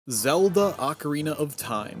Zelda Ocarina of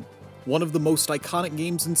Time, one of the most iconic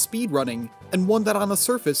games in speedrunning, and one that on the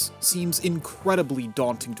surface seems incredibly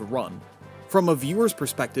daunting to run. From a viewer's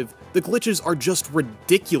perspective, the glitches are just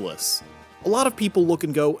ridiculous. A lot of people look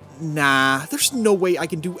and go, nah, there's no way I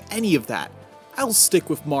can do any of that. I'll stick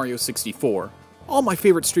with Mario 64. All my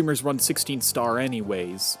favorite streamers run 16 star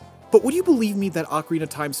anyways. But would you believe me that Ocarina of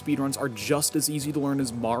Time speedruns are just as easy to learn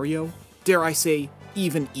as Mario? Dare I say,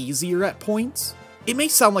 even easier at points? It may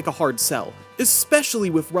sound like a hard sell,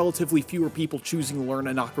 especially with relatively fewer people choosing to learn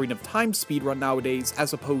an Ocarina of Time speedrun nowadays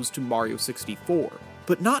as opposed to Mario 64.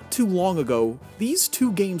 But not too long ago, these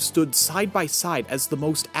two games stood side by side as the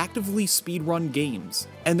most actively speedrun games,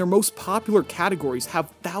 and their most popular categories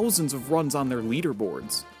have thousands of runs on their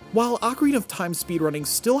leaderboards. While Ocarina of Time speedrunning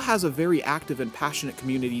still has a very active and passionate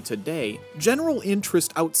community today, general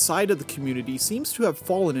interest outside of the community seems to have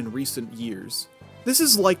fallen in recent years. This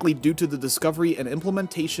is likely due to the discovery and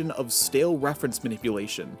implementation of stale reference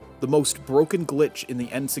manipulation, the most broken glitch in the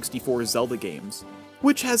N64 Zelda games,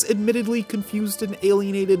 which has admittedly confused and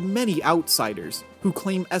alienated many outsiders who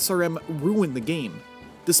claim SRM ruined the game,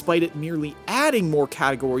 despite it merely adding more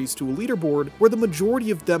categories to a leaderboard where the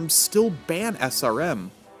majority of them still ban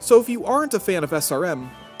SRM. So if you aren't a fan of SRM,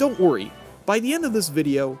 don't worry. By the end of this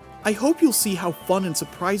video, I hope you'll see how fun and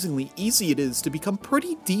surprisingly easy it is to become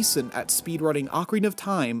pretty decent at speedrunning Ocarina of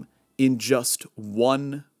Time in just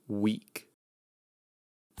 1 week.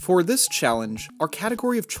 For this challenge, our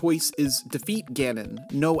category of choice is Defeat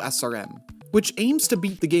Ganon, no SRM, which aims to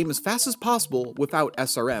beat the game as fast as possible without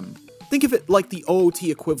SRM. Think of it like the OOT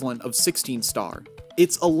equivalent of 16 star.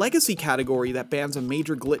 It's a legacy category that bans a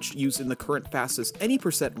major glitch used in the current fastest any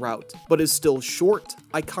 % route, but is still short,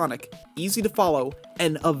 iconic, easy to follow,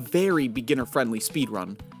 and a very beginner-friendly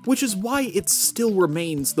speedrun, which is why it still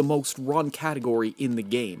remains the most run category in the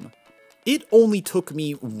game. It only took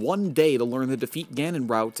me 1 day to learn the Defeat Ganon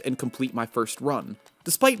route and complete my first run,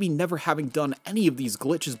 despite me never having done any of these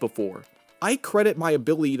glitches before. I credit my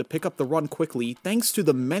ability to pick up the run quickly thanks to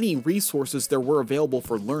the many resources there were available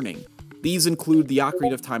for learning. These include the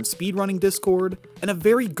Ocarina of Time speedrunning Discord, and a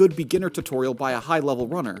very good beginner tutorial by a high-level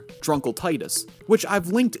runner, Drunkle Titus, which I've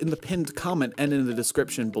linked in the pinned comment and in the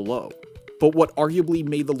description below. But what arguably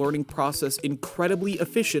made the learning process incredibly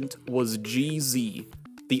efficient was GZ,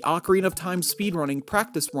 the Ocarina of Time speedrunning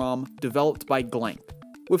practice ROM developed by Glank,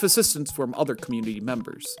 with assistance from other community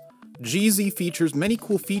members. GZ features many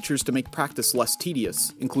cool features to make practice less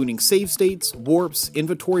tedious, including save states, warps,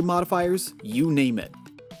 inventory modifiers, you name it.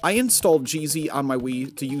 I installed GZ on my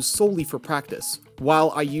Wii to use solely for practice,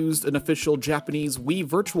 while I used an official Japanese Wii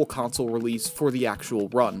Virtual Console release for the actual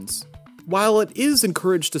runs. While it is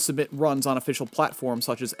encouraged to submit runs on official platforms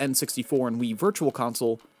such as N64 and Wii Virtual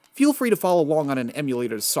Console, feel free to follow along on an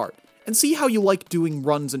emulator to start, and see how you like doing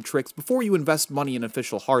runs and tricks before you invest money in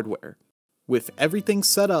official hardware. With everything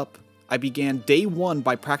set up, I began day 1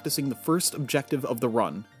 by practicing the first objective of the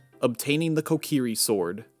run, obtaining the Kokiri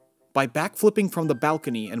sword. By backflipping from the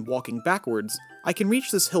balcony and walking backwards, I can reach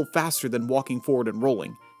this hill faster than walking forward and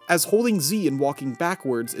rolling, as holding Z and walking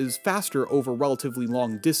backwards is faster over relatively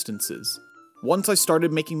long distances. Once I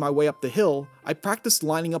started making my way up the hill, I practiced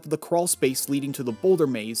lining up the crawl space leading to the boulder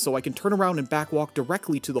maze so I can turn around and backwalk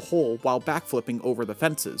directly to the hole while backflipping over the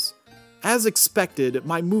fences. As expected,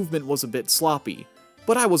 my movement was a bit sloppy,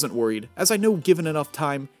 but I wasn't worried, as I know given enough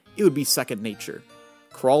time, it would be second nature.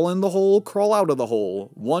 Crawl in the hole, crawl out of the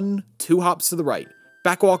hole. 1, 2 hops to the right.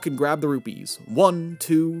 Backwalk and grab the rupees. 1,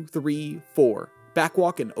 2, 3, 4.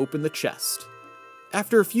 Backwalk and open the chest.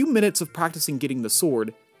 After a few minutes of practicing getting the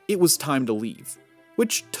sword, it was time to leave,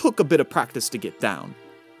 which took a bit of practice to get down.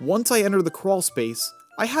 Once I entered the crawl space,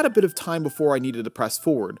 I had a bit of time before I needed to press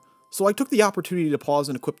forward, so I took the opportunity to pause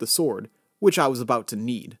and equip the sword, which I was about to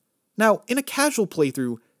need. Now, in a casual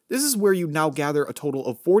playthrough, this is where you now gather a total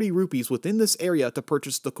of 40 rupees within this area to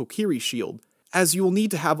purchase the Kokiri shield, as you will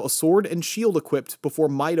need to have a sword and shield equipped before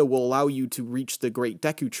Maida will allow you to reach the Great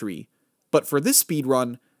Deku Tree. But for this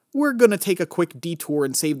speedrun, we're gonna take a quick detour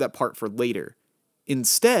and save that part for later.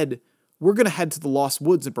 Instead, we're gonna head to the Lost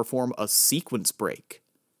Woods and perform a sequence break.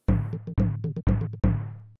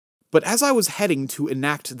 But as I was heading to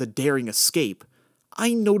enact the daring escape,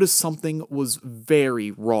 I noticed something was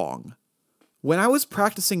very wrong. When I was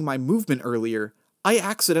practicing my movement earlier, I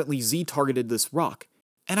accidentally Z-targeted this rock,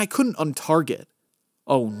 and I couldn't untarget.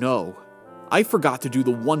 Oh no, I forgot to do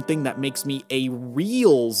the one thing that makes me a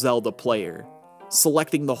real Zelda player,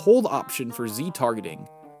 selecting the hold option for Z-targeting.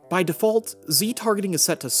 By default, Z-targeting is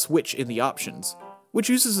set to switch in the options, which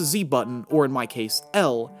uses the Z button, or in my case,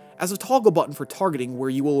 L, as a toggle button for targeting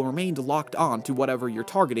where you will remain locked on to whatever you're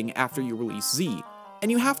targeting after you release Z.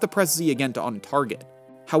 and you have to press Z again to untarget.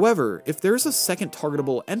 However, if there's a second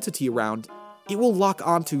targetable entity around, it will lock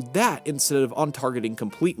onto that instead of untargeting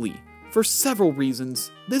completely. For several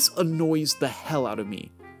reasons, this annoys the hell out of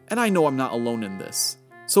me, and I know I'm not alone in this.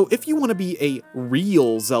 So if you want to be a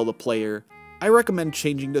real Zelda player, I recommend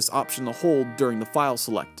changing this option to hold during the file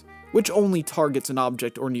select, which only targets an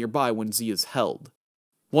object or nearby when Z is held.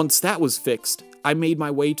 Once that was fixed, I made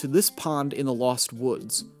my way to this pond in the Lost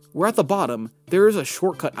Woods, where at the bottom, there is a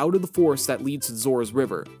shortcut out of the forest that leads to Zora's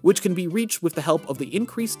River, which can be reached with the help of the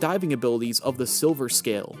increased diving abilities of the Silver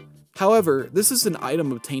Scale. However, this is an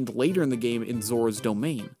item obtained later in the game in Zora's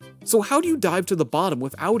domain. So how do you dive to the bottom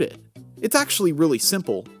without it? It's actually really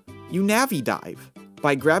simple. You Navi dive.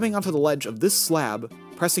 By grabbing onto the ledge of this slab,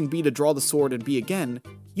 pressing B to draw the sword and B again,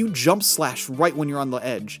 you jump slash right when you're on the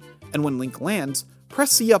edge, and when Link lands,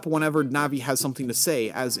 press C up whenever Navi has something to say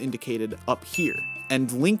as indicated up here,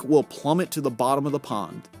 and Link will plummet to the bottom of the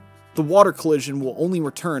pond. The water collision will only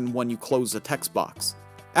return when you close the text box,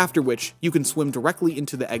 after which you can swim directly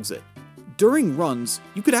into the exit. During runs,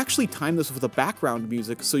 you could actually time this with a background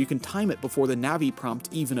music so you can time it before the Navi prompt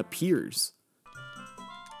even appears.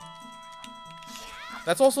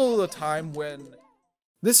 That's also the time when...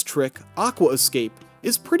 This trick, Aqua Escape,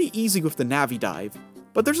 is pretty easy with the Navi dive,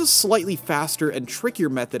 but there's a slightly faster and trickier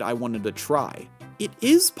method I wanted to try. It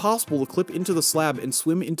is possible to clip into the slab and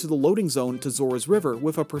swim into the loading zone to Zora's River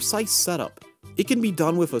with a precise setup. It can be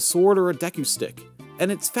done with a sword or a Deku Stick,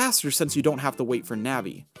 and it's faster since you don't have to wait for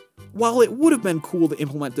Navi. While it would have been cool to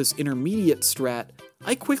implement this intermediate strat,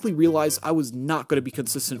 I quickly realized I was not going to be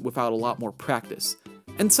consistent without a lot more practice,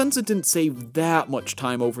 and since it didn't save that much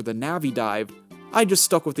time over the Navi dive, I just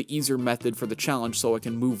stuck with the easier method for the challenge so I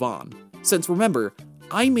can move on. Since remember,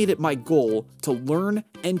 I made it my goal to learn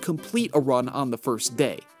and complete a run on the first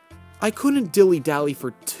day. I couldn't dilly-dally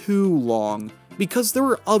for too long, because there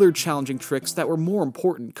were other challenging tricks that were more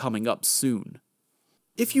important coming up soon.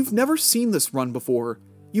 If you've never seen this run before,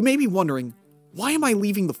 you may be wondering, why am I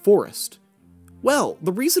leaving the forest? Well,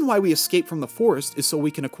 the reason why we escape from the forest is so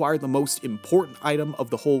we can acquire the most important item of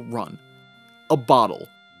the whole run. A bottle.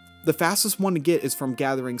 The fastest one to get is from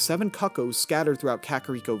gathering 7 Cuccos scattered throughout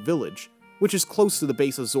Kakariko Village, which is close to the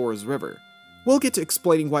base of Zora's River. We'll get to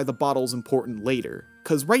explaining why the bottle is important later,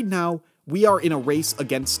 cause right now, we are in a race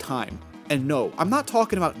against time. And no, I'm not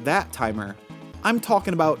talking about that timer, I'm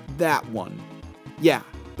talking about that one. Yeah,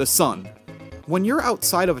 the sun. When you're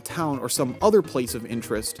outside of a town or some other place of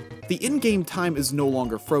interest, the in-game time is no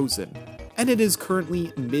longer frozen, and it is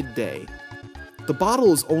currently midday. The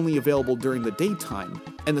bottle is only available during the daytime,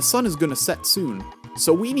 and the sun is gonna set soon,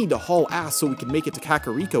 so we need to haul ass so we can make it to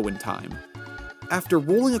Kakariko in time. After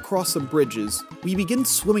rolling across some bridges, we begin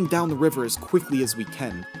swimming down the river as quickly as we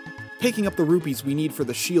can, picking up the rupees we need for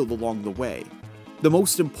the shield along the way. The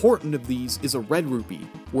most important of these is a red rupee,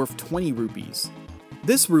 worth 20 rupees.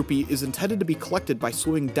 This rupee is intended to be collected by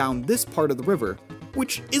swimming down this part of the river,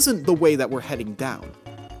 which isn't the way that we're heading down.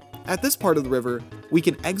 At this part of the river, we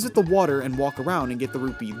can exit the water and walk around and get the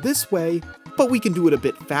rupee this way, but we can do it a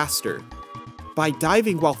bit faster. By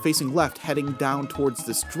diving while facing left heading down towards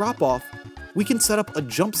this drop-off, we can set up a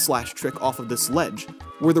jump slash trick off of this ledge,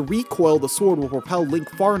 where the recoil of the sword will propel Link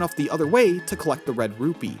far enough the other way to collect the red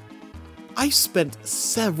rupee. I spent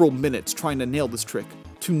several minutes trying to nail this trick,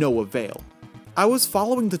 to no avail. I was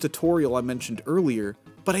following the tutorial I mentioned earlier,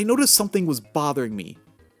 but I noticed something was bothering me.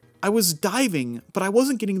 I was diving, but I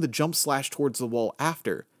wasn't getting the jump slash towards the wall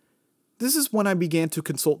after. This is when I began to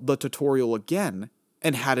consult the tutorial again,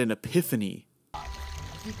 and had an epiphany.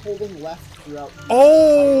 Keep holding left throughout.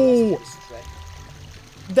 Oh!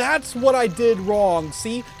 That's what I did wrong.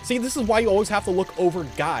 See, this is why you always have to look over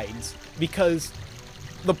guides, because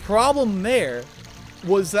the problem there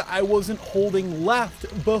was that I wasn't holding left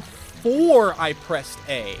before I pressed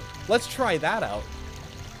A. Let's try that out.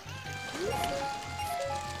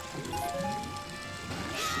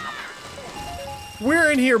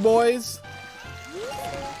 We're in here, boys!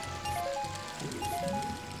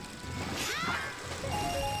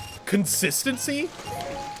 Consistency?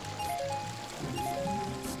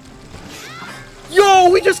 Yo,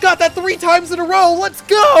 we just got that 3 times in a row! Let's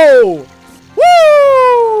go!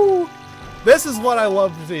 Woo! This is what I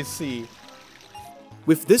love to see.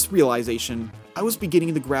 With this realization, I was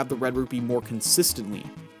beginning to grab the red rupee more consistently,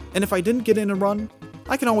 and if I didn't get in a run,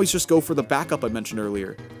 I can always just go for the backup I mentioned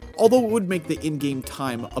earlier, although it would make the in-game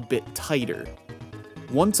time a bit tighter.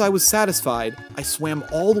 Once I was satisfied, I swam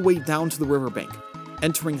all the way down to the riverbank,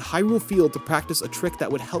 entering Hyrule Field to practice a trick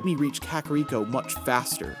that would help me reach Kakariko much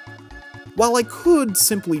faster. While I could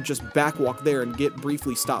simply just backwalk there and get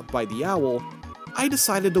briefly stopped by the owl, I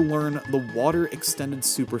decided to learn the Water Extended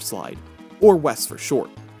Super Slide, or WES for short.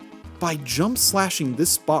 By jump slashing this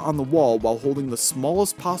spot on the wall while holding the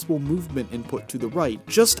smallest possible movement input to the right,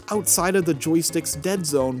 just outside of the joystick's dead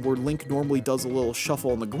zone where Link normally does a little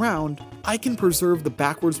shuffle on the ground, I can preserve the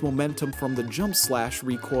backwards momentum from the jump slash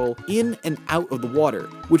recoil in and out of the water,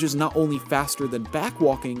 which is not only faster than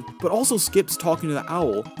backwalking, but also skips talking to the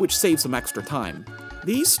owl, which saves some extra time.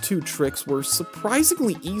 These two tricks were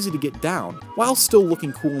surprisingly easy to get down, while still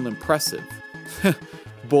looking cool and impressive.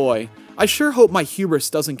 Boy, I sure hope my hubris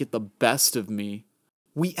doesn't get the best of me.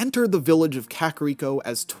 We enter the village of Kakariko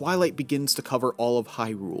as twilight begins to cover all of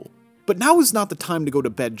Hyrule. But now is not the time to go to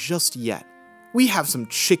bed just yet. We have some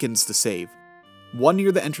chickens to save. One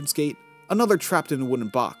near the entrance gate, another trapped in a wooden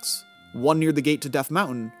box. One near the gate to Death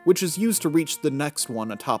Mountain, which is used to reach the next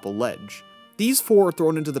one atop a ledge. These 4 are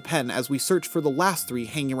thrown into the pen as we search for the last 3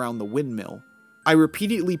 hanging around the windmill. I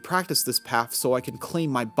repeatedly practice this path so I can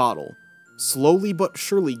claim my bottle, slowly but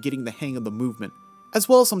surely getting the hang of the movement, as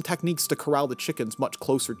well as some techniques to corral the chickens much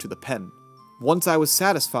closer to the pen. Once I was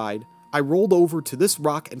satisfied, I rolled over to this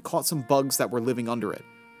rock and caught some bugs that were living under it,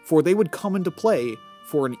 for they would come into play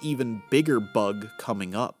for an even bigger bug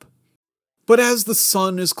coming up. But as the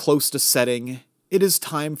sun is close to setting, it is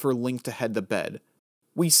time for Link to head to bed.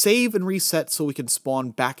 We save and reset so we can spawn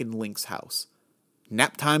back in Link's house.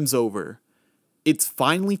 Nap time's over. It's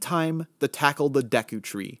finally time to tackle the Deku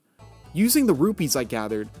Tree. Using the rupees I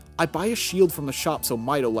gathered, I buy a shield from the shop so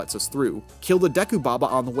Mido lets us through, kill the Deku Baba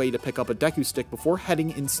on the way to pick up a Deku Stick before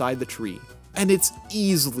heading inside the tree. And it's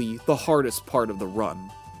easily the hardest part of the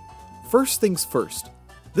run. First things first,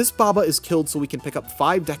 this Baba is killed so we can pick up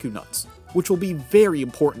 5 Deku Nuts, which will be very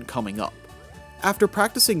important coming up. After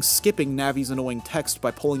practicing skipping Navi's annoying text by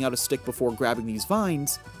pulling out a stick before grabbing these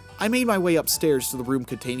vines, I made my way upstairs to the room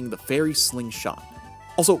containing the fairy slingshot.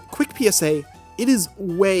 Also, quick PSA, it is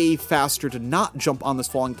way faster to not jump on this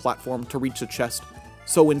falling platform to reach the chest,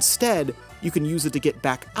 so instead, you can use it to get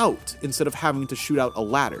back out instead of having to shoot out a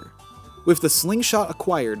ladder. With the slingshot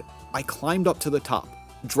acquired, I climbed up to the top,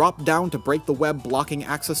 dropped down to break the web blocking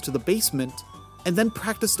access to the basement, and then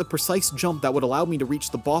practiced a precise jump that would allow me to reach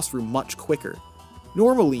the boss room much quicker.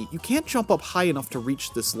 Normally, you can't jump up high enough to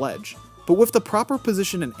reach this ledge, but with the proper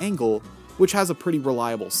position and angle, which has a pretty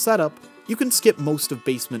reliable setup, you can skip most of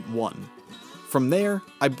Basement 1. From there,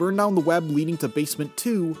 I burn down the web leading to Basement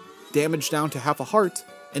 2, damage down to half a heart,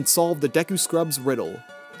 and solve the Deku Scrub's riddle.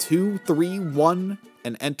 2, 3, 1,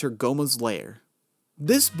 and enter Goma's lair.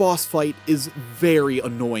 This boss fight is very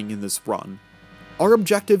annoying in this run. Our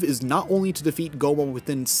objective is not only to defeat Goma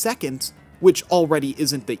within seconds, which already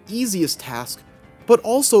isn't the easiest task, but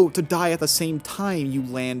also to die at the same time you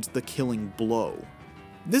land the killing blow.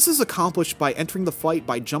 This is accomplished by entering the fight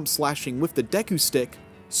by jump slashing with the Deku Stick,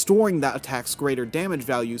 storing that attack's greater damage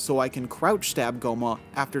value so I can crouch stab Goma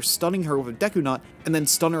after stunning her with a Deku Nut, and then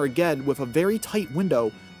stun her again with a very tight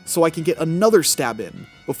window so I can get another stab in,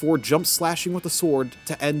 before jump slashing with the sword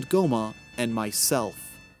to end Goma and myself.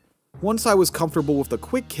 Once I was comfortable with the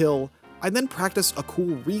quick kill, I then practiced a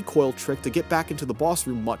cool recoil trick to get back into the boss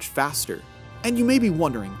room much faster. And you may be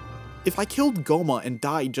wondering, if I killed Goma and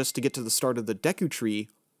died just to get to the start of the Deku Tree,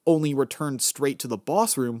 only returned straight to the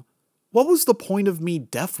boss room, what was the point of me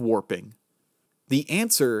death warping? The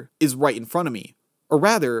answer is right in front of me, or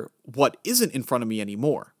rather, what isn't in front of me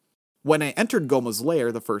anymore. When I entered Goma's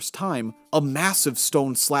lair the first time, a massive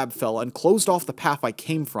stone slab fell and closed off the path I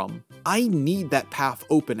came from. I need that path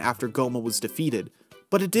open after Goma was defeated,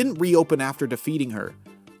 but it didn't reopen after defeating her.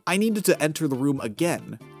 I needed to enter the room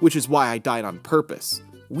again, which is why I died on purpose.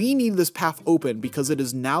 We need this path open because it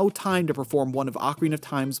is now time to perform one of Ocarina of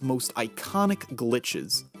Time's most iconic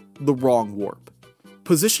glitches, the wrong warp.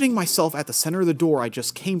 Positioning myself at the center of the door I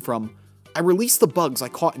just came from, I release the bugs I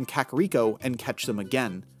caught in Kakariko and catch them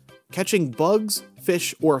again. Catching bugs,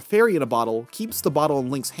 fish, or a fairy in a bottle keeps the bottle in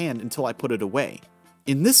Link's hand until I put it away.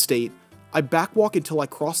 In this state, I backwalk until I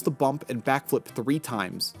cross the bump and backflip 3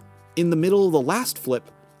 times. In the middle of the last flip,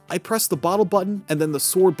 I press the bottle button and then the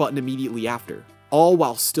sword button immediately after, all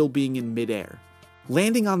while still being in midair.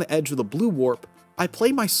 Landing on the edge of the blue warp, I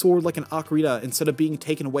play my sword like an ocarina instead of being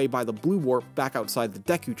taken away by the blue warp back outside the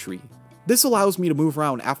Deku Tree. This allows me to move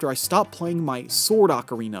around after I stop playing my sword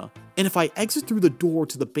ocarina, and if I exit through the door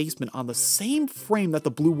to the basement on the same frame that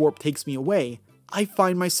the blue warp takes me away, I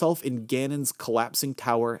find myself in Ganon's collapsing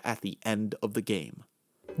tower at the end of the game.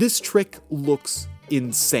 This trick looks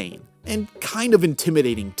insane, and kind of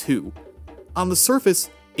intimidating too. On the surface,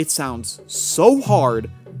 it sounds so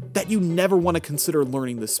hard that you never want to consider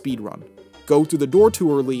learning the speedrun. Go through the door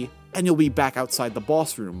too early, and you'll be back outside the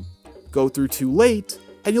boss room. Go through too late,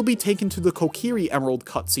 and you'll be taken to the Kokiri Emerald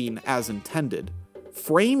cutscene as intended.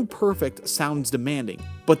 Frame perfect sounds demanding,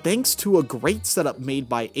 but thanks to a great setup made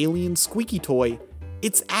by Alien Squeaky Toy,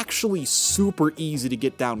 it's actually super easy to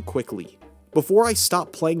get down quickly. Before I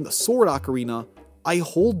stop playing the Sword Ocarina, I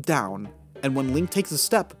hold down, and when Link takes a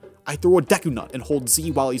step, I throw a Deku Nut and hold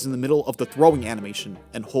Z while he's in the middle of the throwing animation,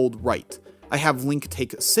 and hold right. I have Link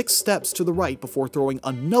take 6 steps to the right before throwing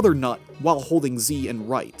another nut while holding Z and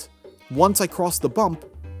right. Once I cross the bump,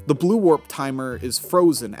 the blue warp timer is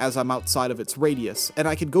frozen as I'm outside of its radius, and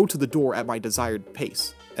I can go to the door at my desired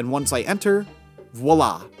pace. And once I enter,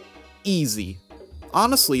 voila, easy.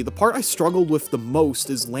 Honestly, the part I struggled with the most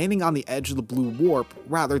is landing on the edge of the blue warp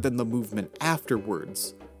rather than the movement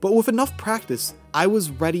afterwards. But with enough practice, I was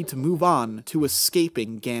ready to move on to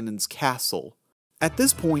escaping Ganon's castle. At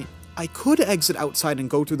this point, I could exit outside and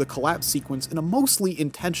go through the collapse sequence in a mostly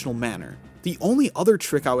intentional manner. The only other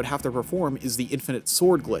trick I would have to perform is the infinite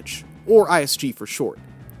sword glitch, or ISG for short.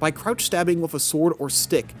 By crouch stabbing with a sword or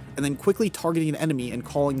stick, and then quickly targeting an enemy and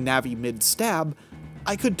calling Navi mid-stab,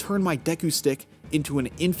 I could turn my Deku Stick into an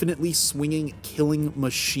infinitely swinging, killing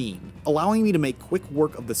machine, allowing me to make quick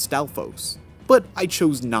work of the Stalfos. But I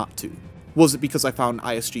chose not to. Was it because I found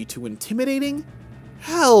ISG too intimidating?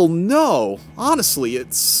 Hell no! Honestly,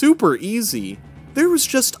 it's super easy. There was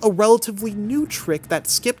just a relatively new trick that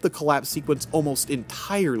skipped the collapse sequence almost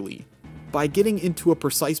entirely. By getting into a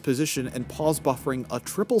precise position and pause buffering a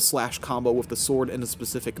triple slash combo with the sword in a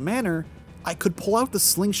specific manner, I could pull out the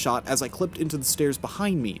slingshot as I clipped into the stairs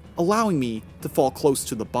behind me, allowing me to fall close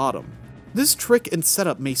to the bottom. This trick and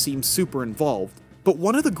setup may seem super involved, but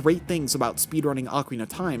one of the great things about speedrunning Ocarina of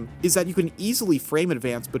Time is that you can easily frame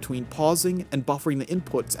advance between pausing and buffering the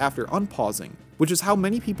inputs after unpausing, which is how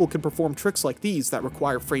many people can perform tricks like these that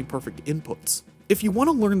require frame-perfect inputs. If you want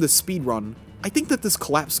to learn this speedrun, I think that this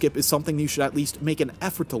collapse skip is something you should at least make an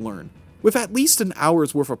effort to learn. With at least an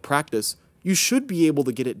hour's worth of practice, you should be able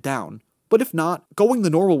to get it down, but if not, going the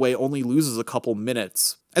normal way only loses a couple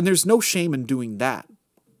minutes, and there's no shame in doing that.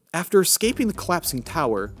 After escaping the collapsing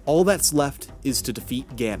tower, all that's left is to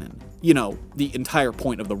defeat Ganon. You know, the entire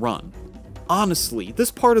point of the run. Honestly,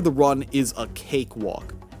 this part of the run is a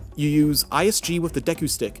cakewalk. You use ISG with the Deku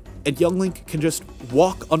Stick, and young Link can just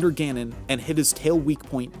walk under Ganon and hit his tail weak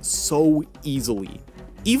point so easily.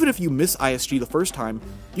 Even if you miss ISG the first time,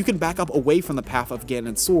 you can back up away from the path of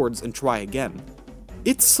Ganon's swords and try again.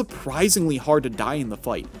 It's surprisingly hard to die in the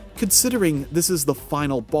fight, considering this is the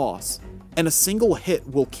final boss, and a single hit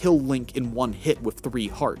will kill Link in one hit with 3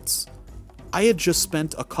 hearts. I had just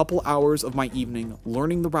spent a couple hours of my evening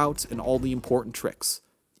learning the routes and all the important tricks.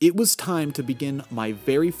 It was time to begin my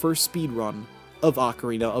very first speedrun of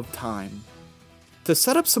Ocarina of Time. To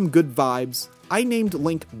set up some good vibes, I named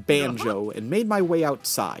Link Banjo and made my way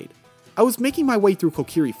outside. I was making my way through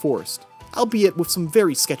Kokiri Forest, albeit with some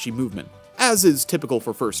very sketchy movement, as is typical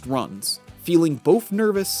for first runs. Feeling both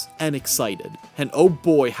nervous and excited, and oh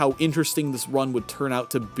boy how interesting this run would turn out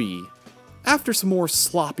to be. After some more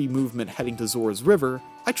sloppy movement heading to Zora's River,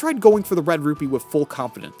 I tried going for the red rupee with full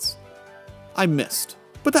confidence. I missed,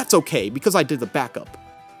 but that's okay because I did the backup.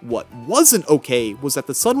 What wasn't okay was that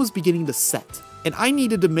the sun was beginning to set, and I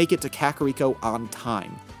needed to make it to Kakariko on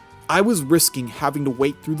time. I was risking having to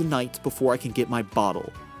wait through the night before I can get my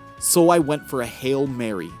bottle, so I went for a Hail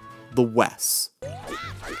Mary, the Wes.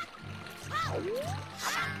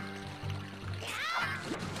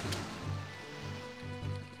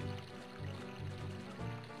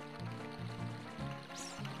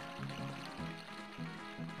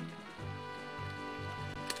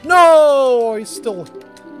 No!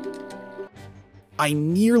 I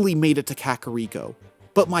nearly made it to Kakariko,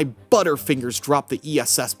 but my butterfingers dropped the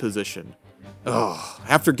ESS position. Ugh,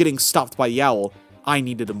 after getting stopped by the owl, I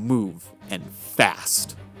needed to move, and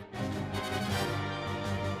fast.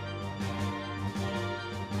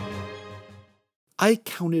 I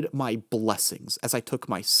counted my blessings as I took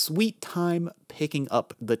my sweet time picking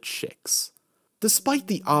up the chicks. Despite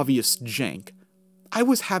the obvious jank, I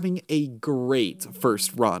was having a great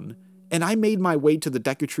first run, and I made my way to the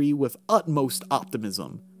Deku Tree with utmost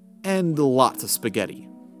optimism, and lots of spaghetti.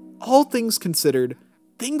 All things considered,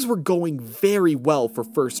 things were going very well for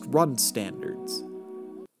first run standards.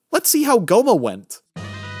 Let's see how Goma went.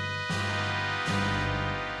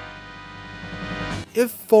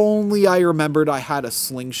 If only I remembered I had a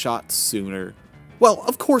slingshot sooner. Well,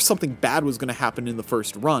 of course something bad was going to happen in the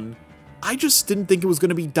first run. I just didn't think it was going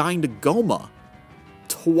to be dying to Goma.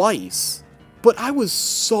 Twice. But I was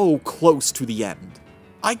so close to the end.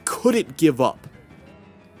 I couldn't give up.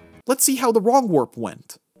 Let's see how the wrong warp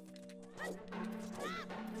went.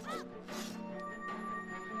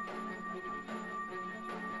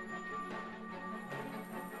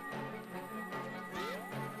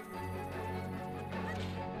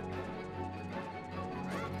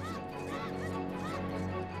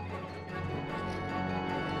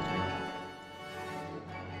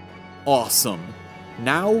 Awesome.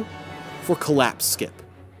 Now for collapse skip.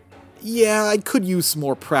 Yeah, I could use some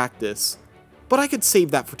more practice, but I could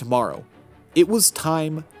save that for tomorrow. It was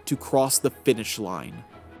time to cross the finish line.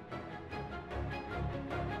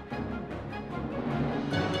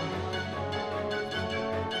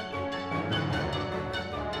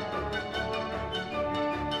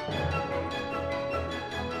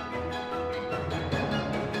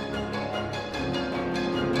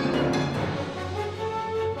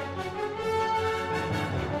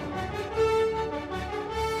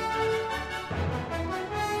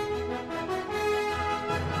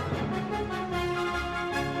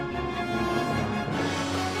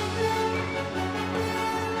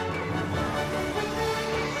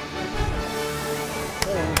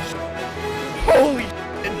 Holy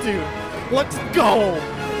shit, dude. Let's go.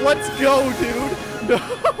 Let's go, dude.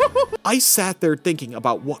 No. I sat there thinking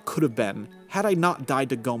about what could have been had I not died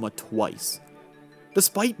to Goma twice.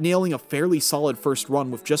 Despite nailing a fairly solid first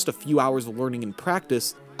run with just a few hours of learning and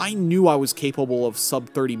practice, I knew I was capable of sub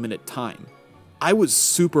 30-minute time. I was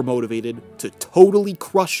super motivated to totally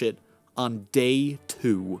crush it on day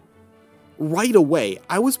 2. Right away,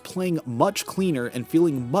 I was playing much cleaner and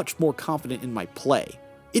feeling much more confident in my play.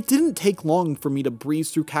 It didn't take long for me to breeze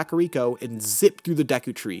through Kakariko and zip through the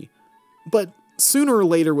Deku Tree. But sooner or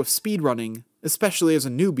later with speedrunning, especially as a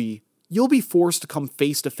newbie, you'll be forced to come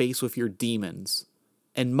face to face with your demons.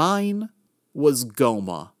 And mine was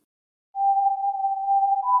Goma.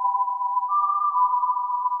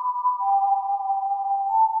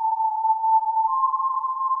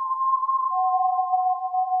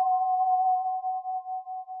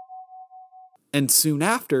 And soon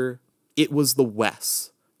after, it was the Wes.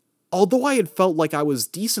 Although I had felt like I was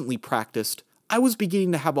decently practiced, I was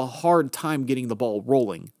beginning to have a hard time getting the ball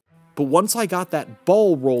rolling. But once I got that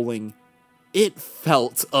ball rolling, it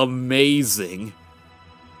felt amazing.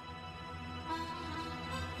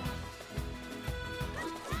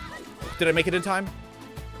 Did I make it in time?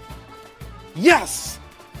 Yes!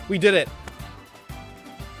 We did it.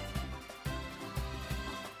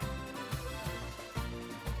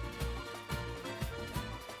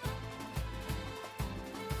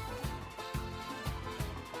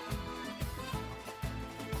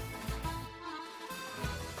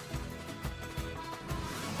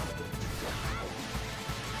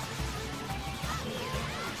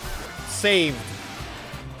 Saved.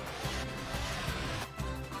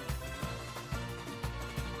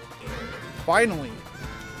 Finally.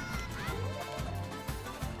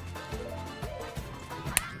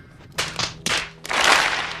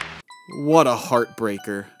 What a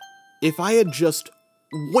heartbreaker. If I had just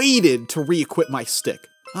waited to re-equip my stick,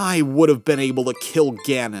 I would have been able to kill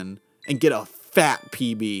Ganon and get a fat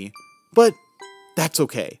PB. But that's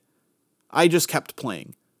okay. I just kept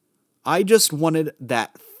playing. I just wanted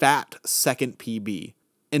that fat second PB,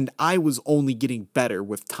 and I was only getting better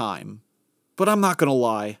with time. But I'm not gonna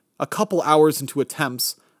lie, a couple hours into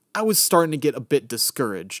attempts, I was starting to get a bit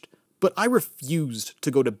discouraged, but I refused to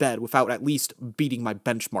go to bed without at least beating my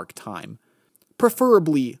benchmark time.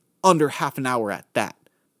 Preferably under half an hour at that.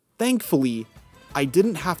 Thankfully, I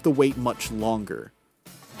didn't have to wait much longer.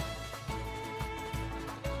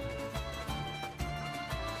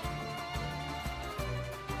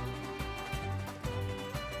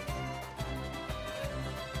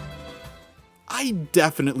 I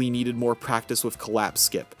definitely needed more practice with collapse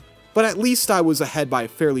skip, but at least I was ahead by a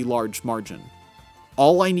fairly large margin.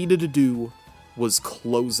 All I needed to do was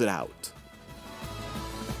close it out.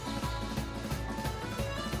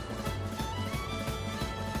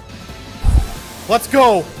 Let's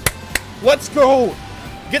go! Let's go!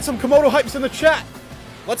 Get some Komodo hypes in the chat!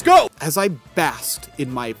 Let's go! As I basked in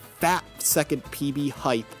my fat second PB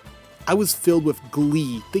hype, I was filled with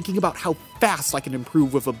glee thinking about how fast I can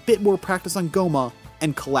improve with a bit more practice on Goma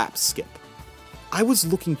and collapse skip. I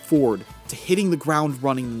was looking forward to hitting the ground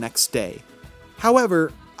running the next day.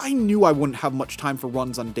 However, I knew I wouldn't have much time for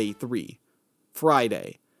runs on day 3,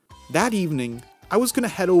 Friday. That evening, I was going to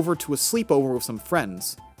head over to a sleepover with some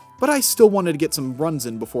friends, but I still wanted to get some runs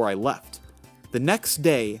in before I left. The next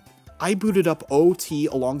day, I booted up OT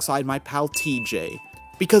alongside my pal TJ,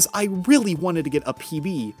 because I really wanted to get a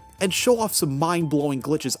PB and show off some mind-blowing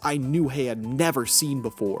glitches I knew he had never seen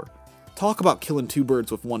before. Talk about killing 2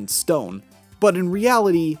 birds with 1 stone, but in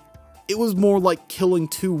reality, it was more like killing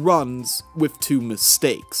 2 runs with 2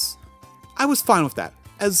 mistakes. I was fine with that,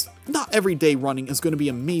 as not every day running is going to be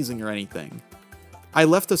amazing or anything. I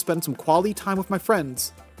left to spend some quality time with my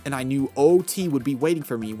friends, and I knew OT would be waiting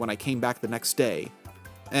for me when I came back the next day.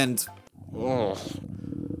 And,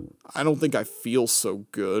 I don't think I feel so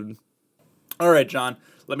good. All right, John,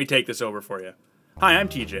 let me take this over for you. Hi, I'm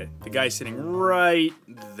TJ, the guy sitting right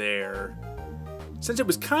there. Since it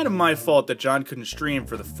was kind of my fault that John couldn't stream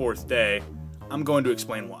for the 4th day, I'm going to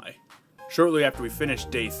explain why. Shortly after we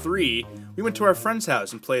finished day 3, we went to our friend's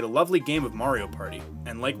house and played a lovely game of Mario Party.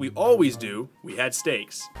 And like we always do, we had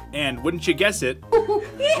stakes. And wouldn't you guess it?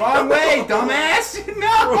 Wrong way, dumbass!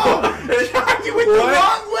 No! You went the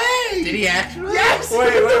wrong way! Did he actually? Yes!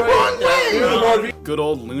 Wait. Wrong way! Good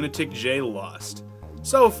old Lunatic J lost.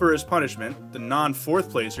 So for his punishment, the non-4th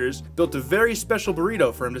placers built a very special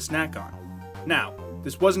burrito for him to snack on. Now,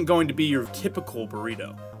 this wasn't going to be your typical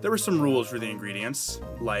burrito. There were some rules for the ingredients,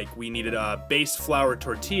 like we needed a base flour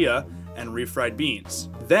tortilla and refried beans.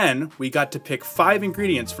 Then, we got to pick 5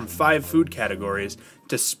 ingredients from 5 food categories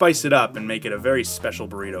to spice it up and make it a very special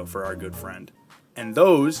burrito for our good friend. And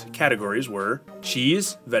those categories were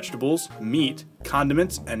cheese, vegetables, meat,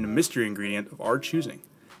 condiments, and a mystery ingredient of our choosing.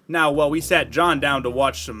 Now, while we sat John down to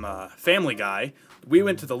watch some Family Guy, we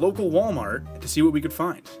went to the local Walmart to see what we could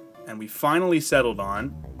find. And we finally settled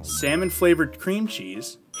on salmon-flavored cream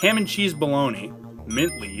cheese, ham and cheese bologna,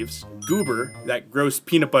 mint leaves, goober, that gross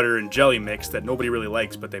peanut butter and jelly mix that nobody really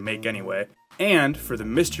likes but they make anyway, and for the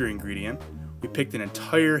mystery ingredient, we picked an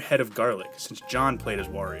entire head of garlic since John played as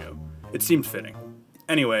Wario. It seemed fitting.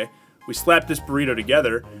 Anyway, we slapped this burrito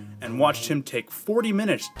together and watched him take 40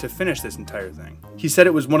 minutes to finish this entire thing. He said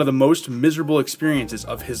it was one of the most miserable experiences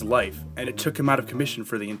of his life, and it took him out of commission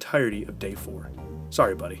for the entirety of day 4.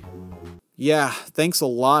 Sorry, buddy. Yeah, thanks a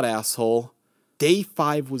lot, asshole. Day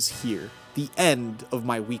 5 was here, the end of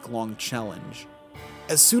my week-long challenge.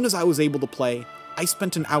 As soon as I was able to play, I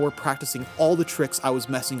spent an hour practicing all the tricks I was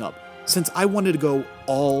messing up, since I wanted to go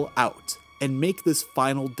all out and make this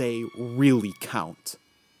final day really count.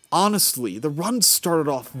 Honestly, the run started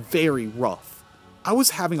off very rough. I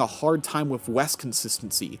was having a hard time with West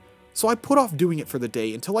consistency, so I put off doing it for the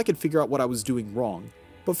day until I could figure out what I was doing wrong.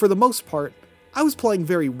 But for the most part, I was playing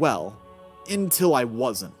very well, until I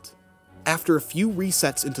wasn't. After a few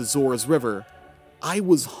resets into Zora's River, I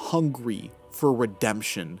was hungry for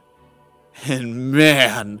redemption. And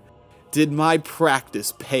man, did my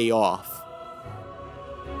practice pay off.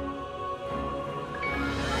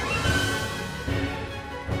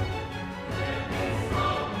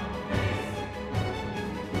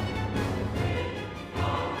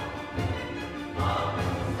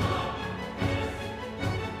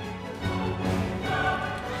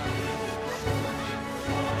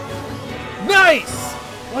 Nice!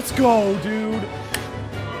 Let's go, dude.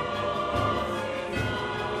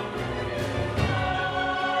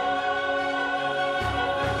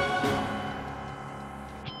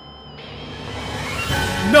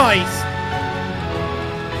 Nice!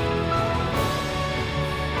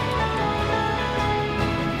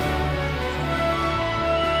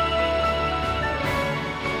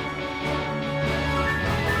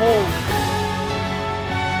 Holy.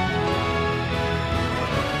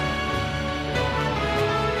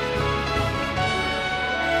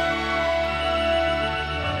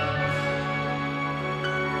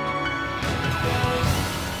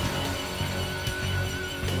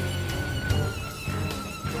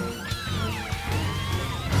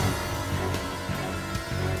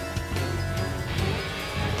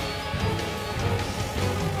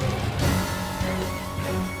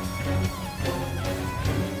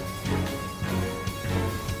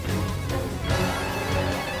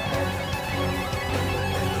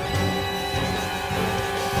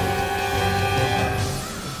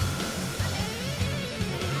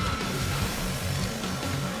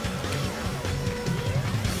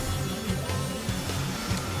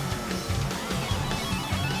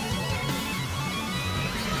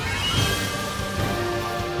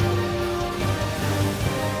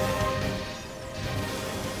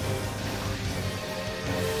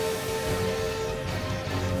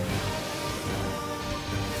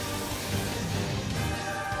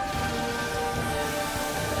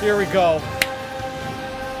 Here we go.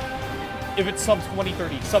 If it's sub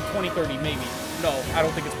 2030, sub 2030, maybe. No, I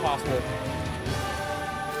don't think it's possible.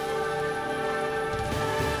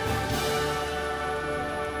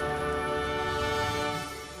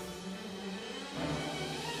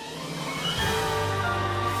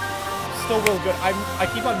 Still real good.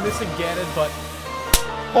 I keep on missing Ganon, but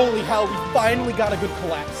holy hell, we finally got a good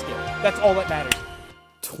collapse skill. That's all that matters.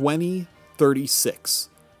 2036.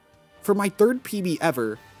 For my 3rd PB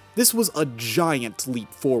ever, this was a giant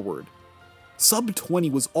leap forward. Sub 20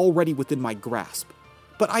 was already within my grasp,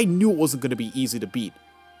 but I knew it wasn't going to be easy to beat.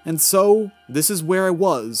 And so, this is where I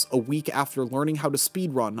was a week after learning how to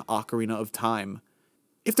speedrun Ocarina of Time.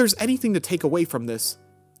 If there's anything to take away from this,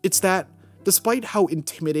 it's that Despite how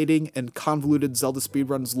intimidating and convoluted Zelda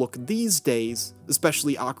speedruns look these days,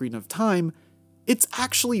 especially Ocarina of Time, it's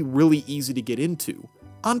actually really easy to get into,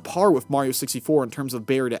 on par with Mario 64 in terms of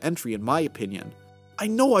barrier to entry in my opinion. I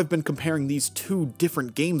know I've been comparing these two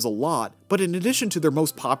different games a lot, but in addition to their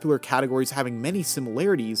most popular categories having many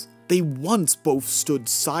similarities, they once both stood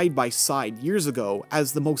side by side years ago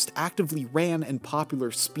as the most actively ran and popular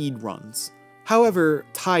speedruns. However,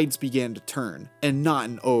 tides began to turn, and not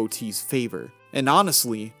in OOT's favor. And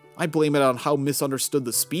honestly, I blame it on how misunderstood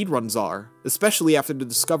the speedruns are, especially after the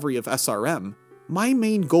discovery of SRM. My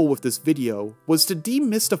main goal with this video was to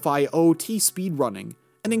demystify OOT speedrunning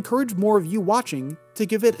and encourage more of you watching to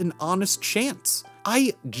give it an honest chance.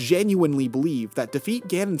 I genuinely believe that Defeat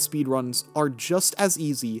Ganon speedruns are just as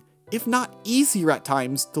easy, if not easier at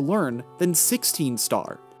times, to learn than 16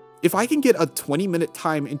 star. If I can get a 20-minute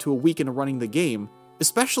time into a week into running the game,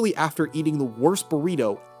 especially after eating the worst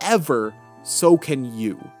burrito ever, so can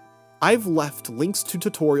you. I've left links to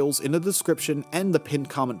tutorials in the description and the pinned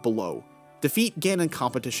comment below. Defeat Ganon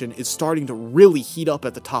competition is starting to really heat up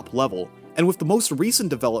at the top level, and with the most recent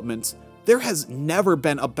developments, there has never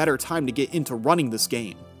been a better time to get into running this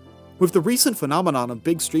game. With the recent phenomenon of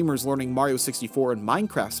big streamers learning Mario 64 and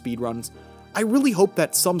Minecraft speedruns, I really hope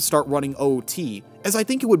that some start running OOT, as I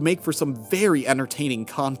think it would make for some very entertaining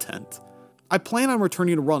content. I plan on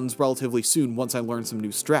returning to runs relatively soon once I learn some new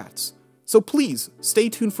strats, so please stay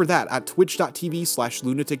tuned for that at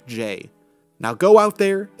twitch.tv/lunaticj. Now go out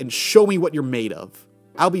there and show me what you're made of.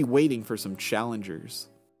 I'll be waiting for some challengers.